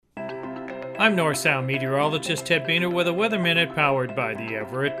I'm North Sound meteorologist Ted Beener with a Weather Minute powered by the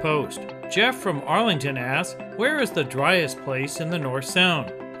Everett Post. Jeff from Arlington asks, where is the driest place in the North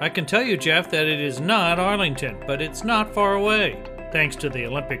Sound? I can tell you, Jeff, that it is not Arlington, but it's not far away. Thanks to the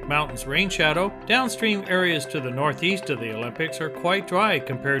Olympic Mountains rain shadow, downstream areas to the northeast of the Olympics are quite dry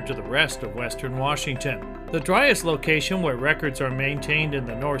compared to the rest of western Washington. The driest location where records are maintained in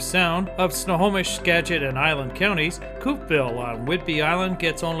the North Sound of Snohomish, Skagit, and Island counties, Coupeville on Whidbey Island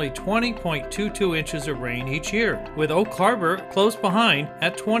gets only 20.22 inches of rain each year, with Oak Harbor close behind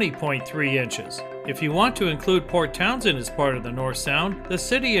at 20.3 inches. If you want to include Port Townsend as part of the North Sound, the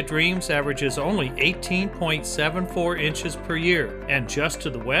City of Dreams averages only 18.74 inches per year, and just to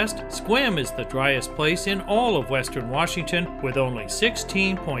the west, Sequim is the driest place in all of western Washington with only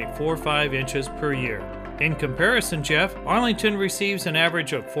 16.45 inches per year. In comparison, Jeff, Arlington receives an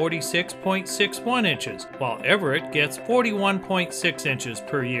average of 46.61 inches, while Everett gets 41.6 inches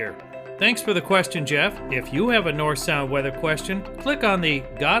per year. Thanks for the question, Jeff. If you have a North Sound weather question, click on the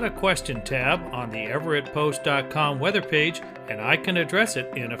Got a Question tab on the EverettPost.com weather page, and I can address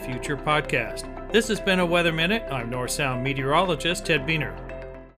it in a future podcast. This has been a Weather Minute. I'm North Sound meteorologist Ted Beener.